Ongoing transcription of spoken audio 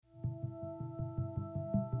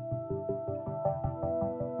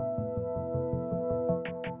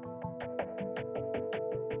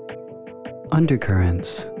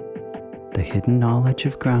Undercurrents, the hidden knowledge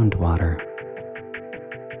of groundwater.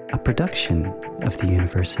 A production of the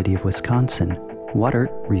University of Wisconsin Water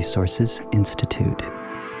Resources Institute.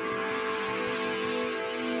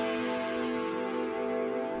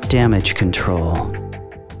 Damage Control.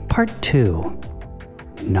 Part 2.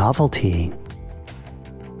 Novelty.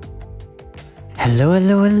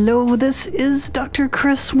 Hello, this is Dr.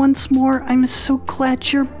 Chris once more. I'm so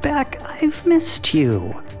glad you're back. I've missed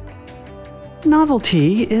you.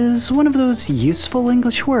 Novelty is one of those useful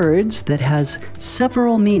English words that has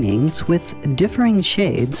several meanings with differing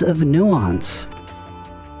shades of nuance.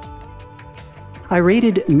 I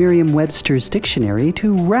raided Merriam-Webster's dictionary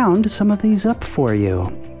to round some of these up for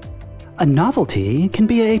you. A novelty can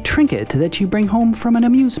be a trinket that you bring home from an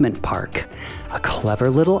amusement park, a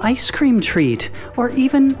clever little ice cream treat, or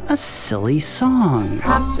even a silly song.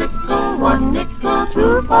 Popsicle, 1 nickel,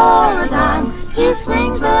 2 for a dime. He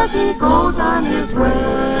swings as he goes on his way.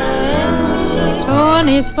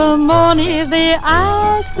 Tony's for money, the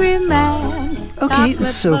ice cream man. Okay,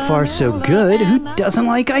 so far so good. Who doesn't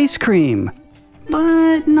like ice cream?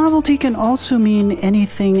 But novelty can also mean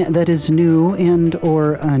anything that is new and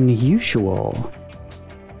or unusual.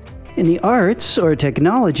 In the arts or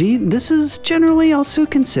technology, this is generally also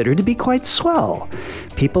considered to be quite swell.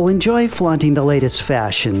 People enjoy flaunting the latest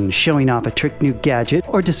fashion, showing off a trick new gadget,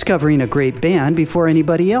 or discovering a great band before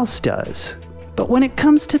anybody else does. But when it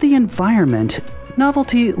comes to the environment,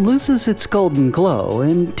 novelty loses its golden glow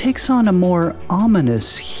and takes on a more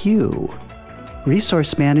ominous hue.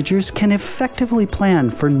 Resource managers can effectively plan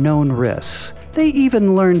for known risks. They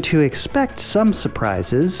even learn to expect some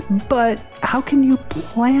surprises, but how can you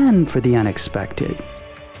plan for the unexpected?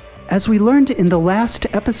 As we learned in the last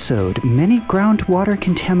episode, many groundwater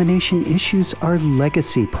contamination issues are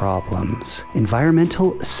legacy problems,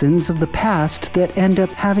 environmental sins of the past that end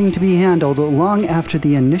up having to be handled long after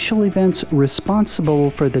the initial events responsible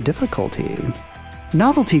for the difficulty.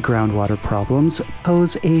 Novelty groundwater problems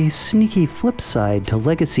pose a sneaky flip side to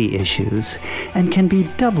legacy issues and can be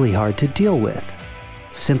doubly hard to deal with.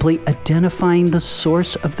 Simply identifying the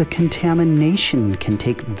source of the contamination can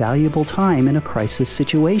take valuable time in a crisis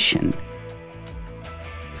situation.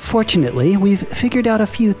 Fortunately, we've figured out a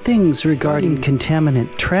few things regarding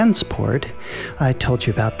contaminant transport, I told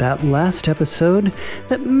you about that last episode,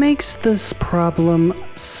 that makes this problem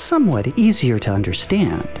somewhat easier to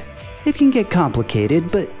understand. It can get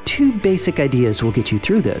complicated, but 2 basic ideas will get you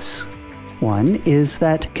through this. One is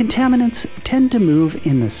that contaminants tend to move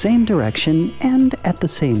in the same direction and at the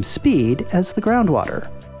same speed as the groundwater.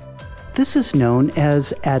 This is known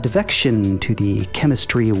as advection to the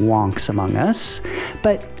chemistry wonks among us,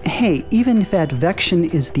 but hey, even if advection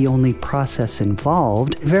is the only process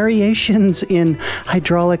involved, variations in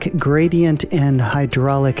hydraulic gradient and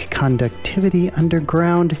hydraulic conductivity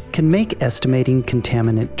underground can make estimating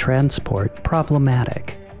contaminant transport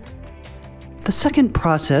problematic. The second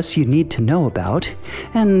process you need to know about,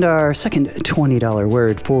 and our second $20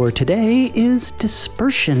 word for today, is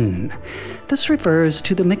dispersion. This refers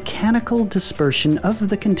to the mechanical dispersion of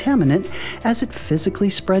the contaminant as it physically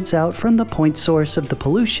spreads out from the point source of the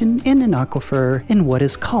pollution in an aquifer in what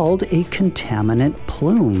is called a contaminant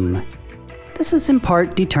plume. This is in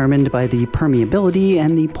part determined by the permeability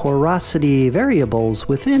and the porosity variables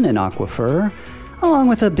within an aquifer, along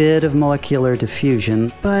with a bit of molecular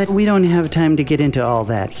diffusion, but we don't have time to get into all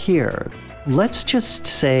that here. Let's just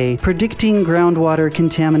say predicting groundwater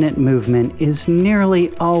contaminant movement is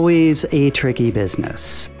nearly always a tricky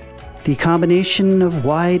business. The combination of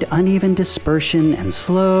wide, uneven dispersion and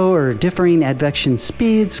slow or differing advection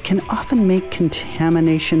speeds can often make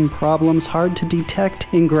contamination problems hard to detect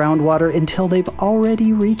in groundwater until they've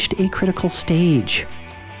already reached a critical stage.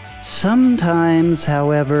 Sometimes,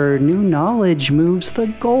 however, new knowledge moves the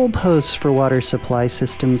goalposts for water supply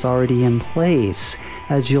systems already in place,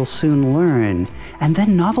 as you'll soon learn, and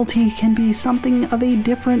then novelty can be something of a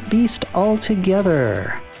different beast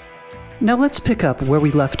altogether. Now let's pick up where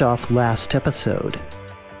we left off last episode.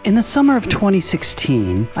 In the summer of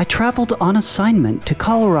 2016, I traveled on assignment to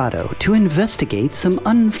Colorado to investigate some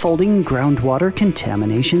unfolding groundwater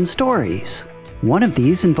contamination stories. One of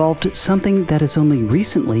these involved something that has only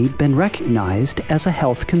recently been recognized as a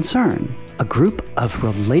health concern, a group of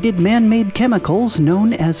related man-made chemicals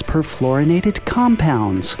known as perfluorinated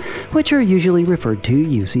compounds, which are usually referred to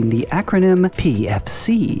using the acronym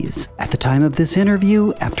PFCs. At the time of this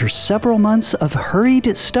interview, after several months of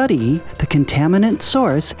hurried study, the contaminant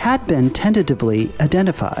source had been tentatively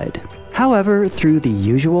identified. However, through the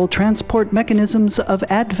usual transport mechanisms of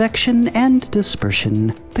advection and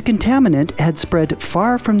dispersion, the contaminant had spread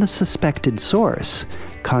far from the suspected source,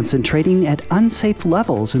 concentrating at unsafe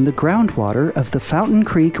levels in the groundwater of the Fountain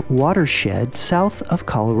Creek watershed south of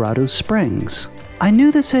Colorado Springs. I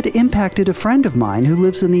knew this had impacted a friend of mine who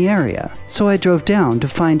lives in the area, so I drove down to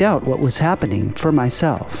find out what was happening for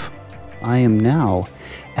myself. I am now,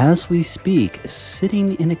 as we speak,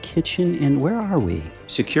 sitting in a kitchen in, where are we?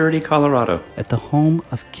 Security, Colorado. At the home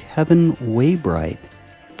of Kevin Waybright.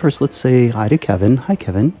 First, let's say hi to Kevin. Hi,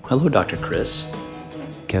 Kevin. Hello, Dr. Chris.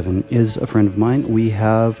 Kevin is a friend of mine. We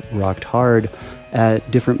have rocked hard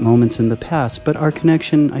at different moments in the past, but our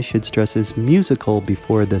connection, I should stress, is musical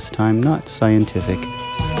before this time, not scientific.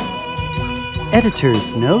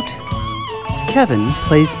 Editor's note: Kevin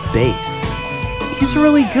plays bass. He's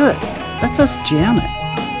really good. Lets us jam it.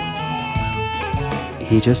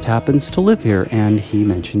 He just happens to live here, and he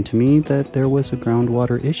mentioned to me that there was a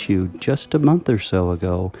groundwater issue just a month or so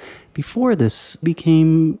ago, before this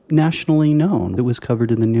became nationally known. It was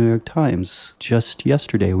covered in the New York Times just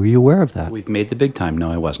yesterday. Were you aware of that? We've made the big time.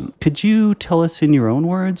 No, I wasn't. Could you tell us in your own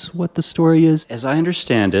words what the story is? As I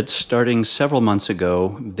understand it, starting several months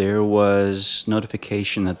ago, there was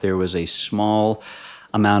notification that there was a small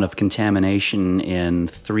amount of contamination in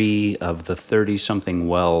 3 of the 30-something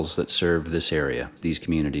wells that serve this area, these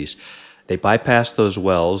communities. They bypassed those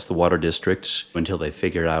wells, the water districts, until they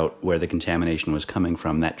figured out where the contamination was coming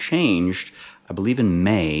from. That changed, I believe, in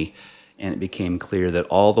May, and it became clear that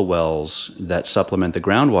all the wells that supplement the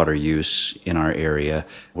groundwater use in our area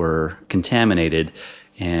were contaminated.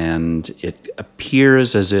 And it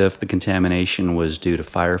appears as if the contamination was due to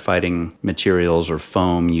firefighting materials or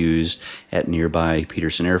foam used at nearby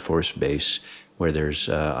Peterson Air Force Base, where there's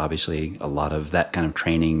obviously a lot of that kind of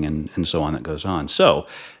training and so on that goes on. So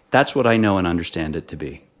that's what I know and understand it to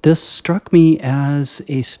be. This struck me as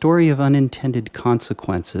a story of unintended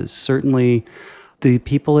consequences. Certainly, the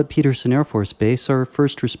people at Peterson Air Force Base are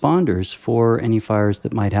first responders for any fires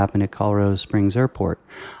that might happen at Colorado Springs Airport.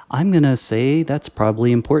 I'm going to say that's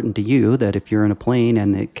probably important to you, that if you're in a plane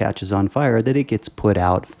and it catches on fire, that it gets put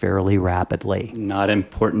out fairly rapidly. Not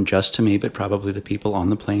important just to me, but probably the people on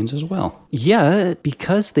the planes as well. Yeah,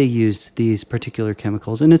 because they used these particular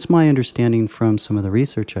chemicals, and it's my understanding from some of the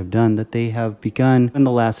research I've done that they have begun in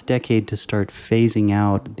the last decade to start phasing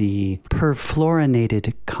out the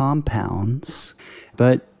perfluorinated compounds.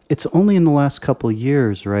 But it's only in the last couple of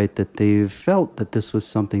years, right, that they've felt that this was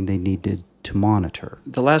something they needed to monitor.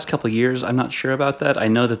 The last couple of years, I'm not sure about that. I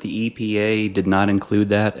know that the EPA did not include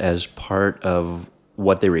that as part of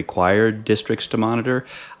what they required districts to monitor.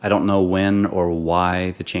 I don't know when or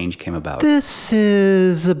why the change came about. This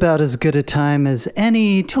is about as good a time as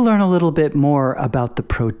any to learn a little bit more about the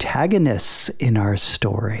protagonists in our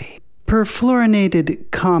story. Perfluorinated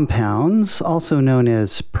compounds, also known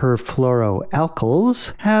as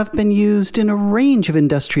perfluoroalkyls, have been used in a range of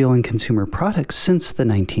industrial and consumer products since the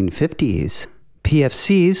 1950s.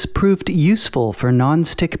 PFCs proved useful for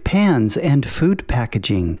non-stick pans and food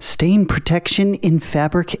packaging, stain protection in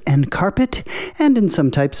fabric and carpet, and in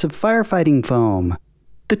some types of firefighting foam.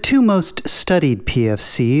 The 2 most studied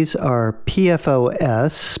PFCs are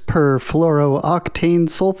PFOS, perfluorooctane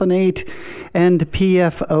sulfonate, and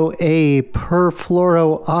PFOA,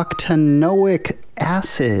 perfluorooctanoic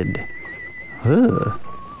acid. Ugh.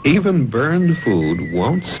 Even burned food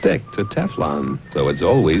won't stick to Teflon, so it's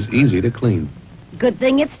always easy to clean. Good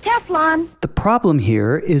thing it's Teflon. The problem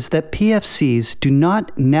here is that PFCs do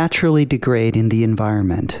not naturally degrade in the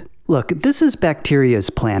environment. Look, this is bacteria's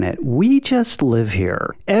planet. We just live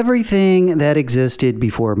here. Everything that existed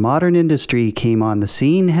before modern industry came on the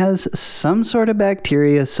scene has some sort of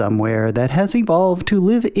bacteria somewhere that has evolved to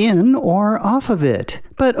live in or off of it.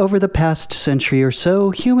 But over the past century or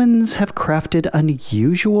so, humans have crafted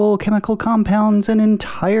unusual chemical compounds and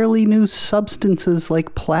entirely new substances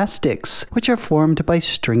like plastics, which are formed by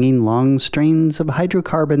stringing long strains of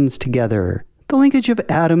hydrocarbons together. The linkage of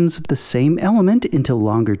atoms of the same element into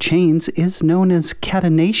longer chains is known as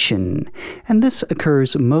catenation, and this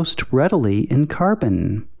occurs most readily in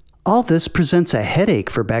carbon. All this presents a headache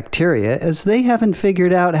for bacteria as they haven't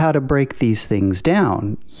figured out how to break these things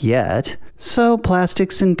down yet, so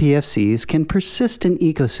plastics and PFCs can persist in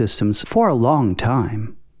ecosystems for a long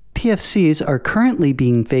time. PFCs are currently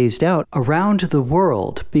being phased out around the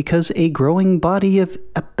world because a growing body of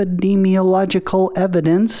epidemiological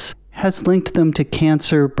evidence has linked them to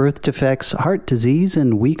cancer, birth defects, heart disease,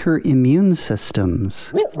 and weaker immune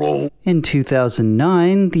systems. In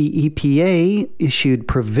 2009, the EPA issued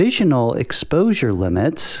provisional exposure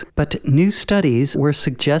limits, but new studies were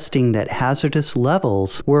suggesting that hazardous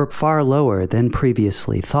levels were far lower than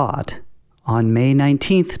previously thought. On May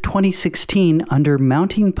 19, 2016, under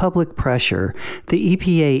mounting public pressure, the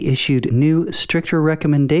EPA issued new, stricter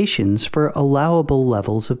recommendations for allowable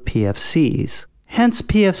levels of PFCs. Hence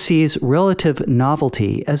PFC's relative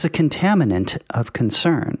novelty as a contaminant of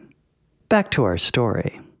concern. Back to our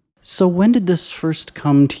story. So when did this first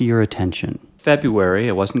come to your attention? February.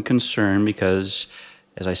 I wasn't concerned because,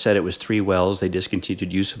 as I said, it was 3 wells. They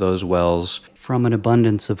discontinued use of those wells. From an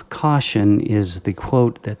abundance of caution is the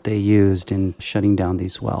quote that they used in shutting down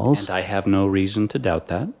these wells. And I have no reason to doubt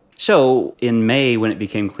that. So in May, when it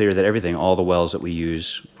became clear that all the wells that we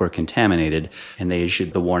use were contaminated, and they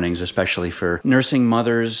issued the warnings, especially for nursing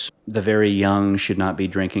mothers, the very young should not be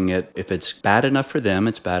drinking it. If it's bad enough for them,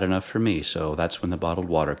 it's bad enough for me. So that's when the bottled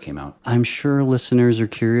water came out. I'm sure listeners are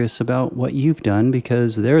curious about what you've done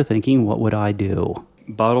because they're thinking, what would I do?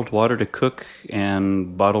 Bottled water to cook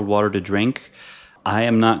and bottled water to drink. I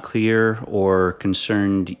am not clear or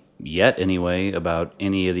concerned yet anyway about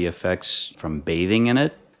any of the effects from bathing in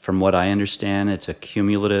it. From what I understand, it's a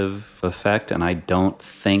cumulative effect, and I don't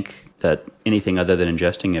think that anything other than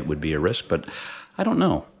ingesting it would be a risk, but I don't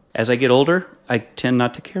know. As I get older, I tend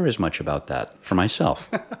not to care as much about that for myself.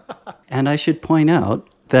 And I should point out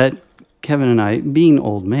that Kevin and I, being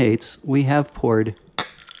old mates, we have poured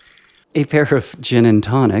a pair of gin and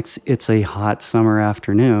tonics. It's a hot summer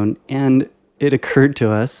afternoon, and it occurred to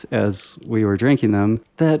us as we were drinking them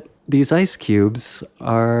that these ice cubes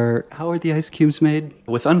how are the ice cubes made?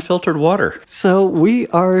 With unfiltered water. So we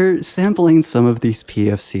are sampling some of these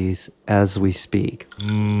PFCs as we speak.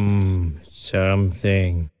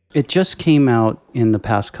 Something. It just came out in the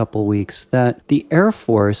past couple weeks that the Air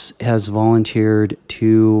Force has volunteered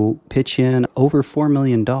to pitch in over $4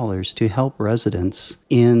 million to help residents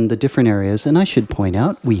in the different areas. And I should point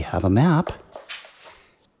out, we have a map.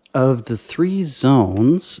 Of the 3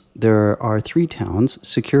 zones, there are 3 towns,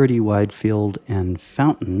 Security, Widefield, and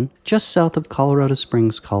Fountain, just south of Colorado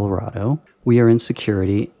Springs, Colorado. We are in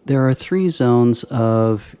Security. There are 3 zones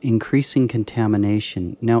of increasing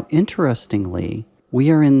contamination. Now, interestingly,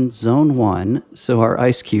 we are in Zone 1, so our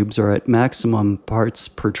ice cubes are at maximum parts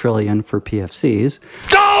per trillion for PFCs.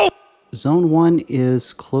 Go! Zone 1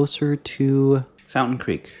 is closer to Fountain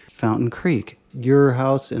Creek. Your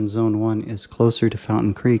house in Zone 1 is closer to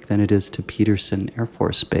Fountain Creek than it is to Peterson Air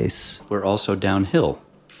Force Base. We're also downhill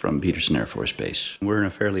from Peterson Air Force Base. We're in a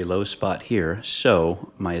fairly low spot here,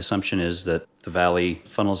 so my assumption is that the valley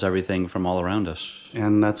funnels everything from all around us.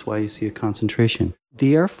 And that's why you see a concentration.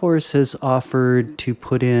 The Air Force has offered to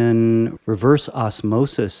put in reverse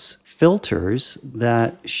osmosis filters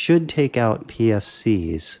that should take out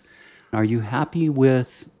PFCs. Are you happy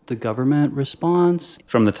with the government response?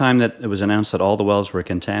 From the time that it was announced that all the wells were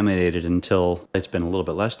contaminated until it's been a little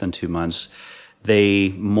bit less than 2 months, they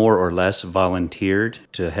more or less volunteered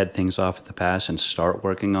to head things off at the pass and start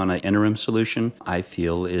working on an interim solution. I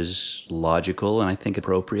feel is logical and I think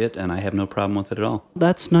appropriate, and I have no problem with it at all.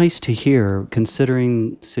 That's nice to hear,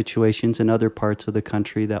 considering situations in other parts of the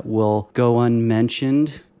country that will go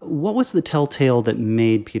unmentioned. What was the telltale that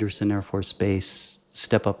made Peterson Air Force Base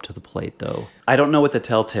step up to the plate, though? I don't know what the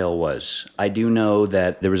telltale was. I do know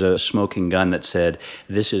that there was a smoking gun that said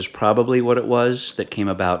this is probably what it was, that came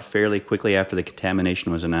about fairly quickly after the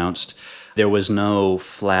contamination was announced. There was no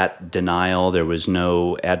flat denial. There was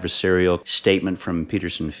no adversarial statement from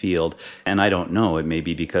Peterson Field. And I don't know. It may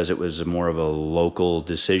be because it was more of a local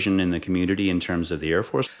decision in the community in terms of the Air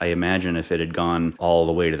Force. I imagine if it had gone all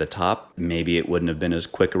the way to the top, maybe it wouldn't have been as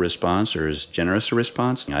quick a response or as generous a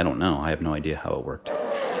response. I don't know. I have no idea how it worked.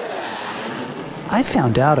 I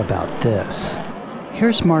found out about this.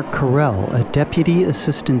 Here's Mark Carell, a Deputy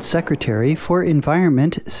Assistant Secretary for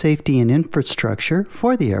Environment, Safety, and Infrastructure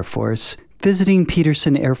for the Air Force, visiting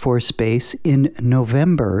Peterson Air Force Base in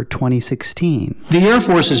November 2016. The Air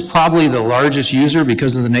Force is probably the largest user,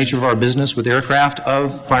 because of the nature of our business with aircraft, of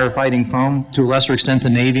firefighting foam, to a lesser extent the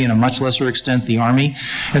Navy, and a much lesser extent the Army.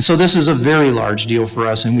 And so this is a very large deal for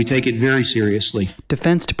us, and we take it very seriously.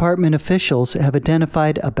 Defense Department officials have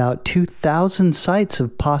identified about 2,000 sites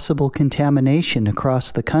of possible contamination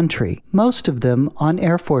across the country, most of them on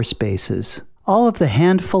Air Force bases. All of the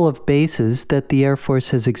handful of bases that the Air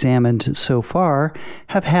Force has examined so far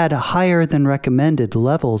have had higher than recommended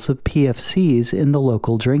levels of PFCs in the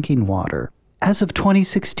local drinking water. As of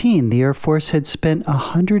 2016, the Air Force had spent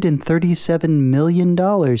 $137 million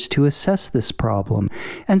to assess this problem,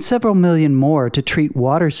 and several million more to treat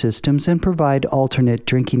water systems and provide alternate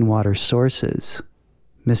drinking water sources.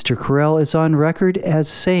 Mr. Carell is on record as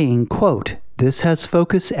saying, quote, "This has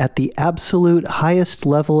focus at the absolute highest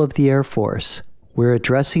level of the Air Force. We're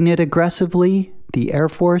addressing it aggressively. The Air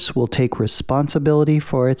Force will take responsibility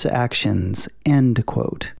for its actions." End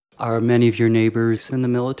quote. Are many of your neighbors in the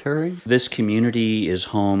military? This community is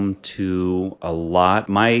home to a lot.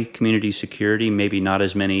 My community security, maybe not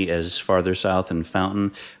as many as farther south in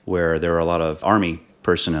Fountain, where there are a lot of Army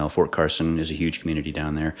personnel. Fort Carson is a huge community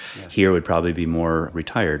down there. Yes. Here would probably be more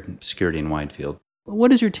retired security in Widefield.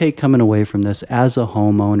 What is your take coming away from this as a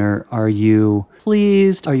homeowner? Are you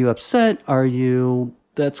pleased? Are you upset?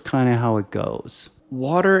 That's kind of how it goes?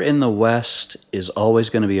 Water in the West is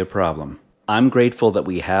always going to be a problem. I'm grateful that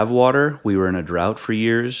we have water. We were in a drought for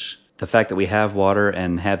years. The fact that we have water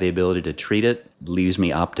and have the ability to treat it leaves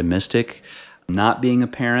me optimistic. Not being a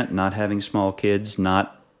parent, not having small kids,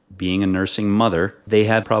 not being a nursing mother, they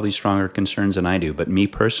have probably stronger concerns than I do. But me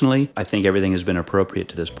personally, I think everything has been appropriate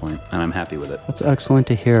to this point, and I'm happy with it. That's excellent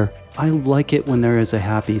to hear. I like it when there is a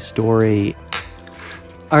happy story.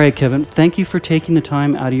 All right, Kevin, thank you for taking the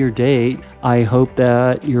time out of your day. I hope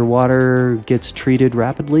that your water gets treated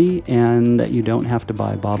rapidly and that you don't have to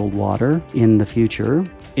buy bottled water in the future.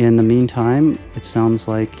 In the meantime, it sounds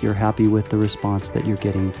like you're happy with the response that you're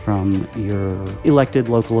getting from your elected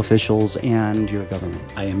local officials and your government.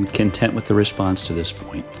 I am content with the response to this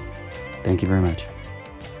point. Thank you very much.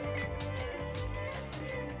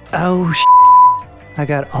 Oh, I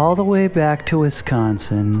got all the way back to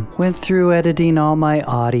Wisconsin, went through editing all my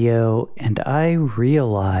audio, and I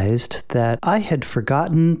realized that I had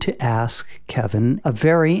forgotten to ask Kevin a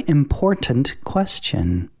very important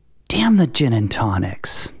question. Damn the gin and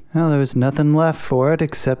tonics. Well, there was nothing left for it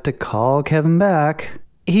except to call Kevin back.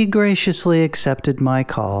 He graciously accepted my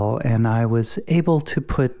call, and I was able to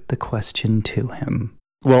put the question to him.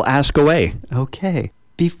 Well, ask away. Okay.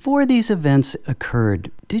 Before these events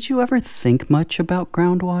occurred, did you ever think much about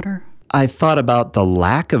groundwater? I thought about the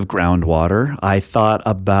lack of groundwater. I thought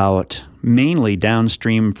about mainly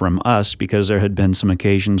downstream from us because there had been some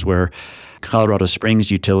occasions where Colorado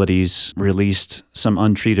Springs utilities released some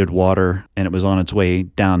untreated water and it was on its way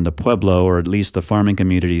down to Pueblo, or at least the farming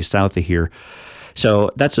community south of here.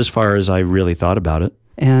 So that's as far as I really thought about it.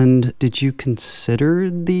 And did you consider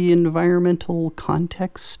the environmental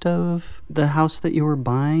context of the house that you were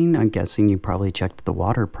buying? I'm guessing you probably checked the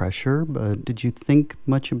water pressure, but did you think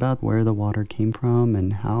much about where the water came from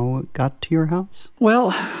and how it got to your house?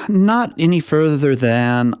 Well, not any further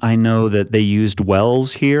than I know that they used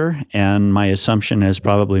wells here, and my assumption, as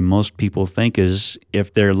probably most people think, is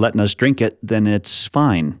if they're letting us drink it, then it's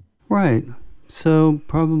fine. Right. So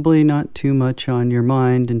probably not too much on your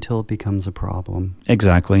mind until it becomes a problem.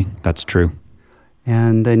 Exactly. That's true.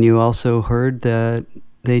 And then you also heard that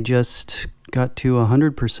they just got to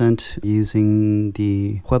 100% using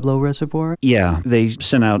the Pueblo Reservoir? Yeah, they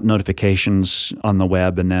sent out notifications on the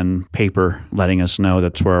web and then paper letting us know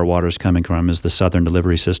that's where our water's coming from is the Southern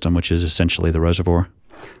Delivery System, which is essentially the reservoir.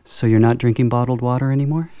 So you're not drinking bottled water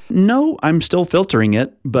anymore? No, I'm still filtering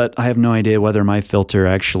it, but I have no idea whether my filter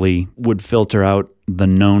actually would filter out the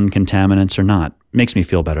known contaminants or not. Makes me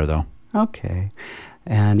feel better, though. Okay.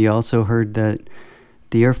 And you also heard that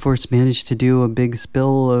the Air Force managed to do a big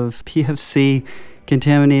spill of PFC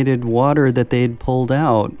contaminated water that they had pulled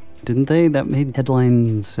out, didn't they? That made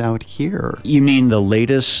headlines out here. You mean the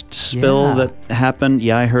latest spill that happened?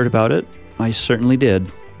 Yeah, I heard about it. I certainly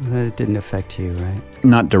did. But it didn't affect you, right?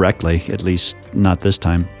 Not directly, at least not this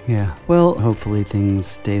time. Yeah. Well, hopefully things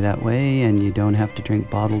stay that way and you don't have to drink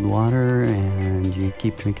bottled water and you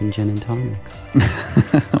keep drinking gin and tonics.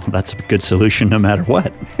 Well, that's a good solution no matter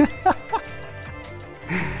what.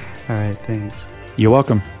 All right, thanks. You're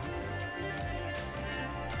welcome.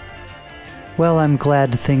 Well, I'm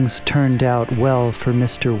glad things turned out well for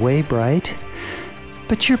Mr. Waybright.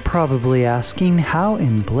 But you're probably asking, how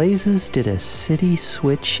in blazes did a city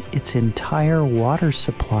switch its entire water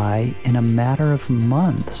supply in a matter of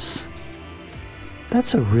months?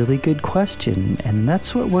 That's a really good question, and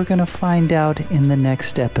that's what we're going to find out in the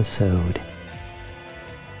next episode.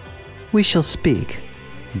 We shall speak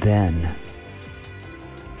then.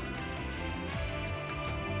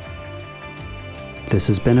 This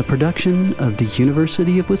has been a production of the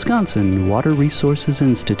University of Wisconsin Water Resources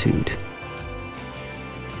Institute.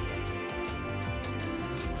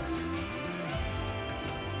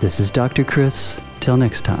 This is Dr. Chris. Till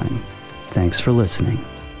next time, thanks for listening.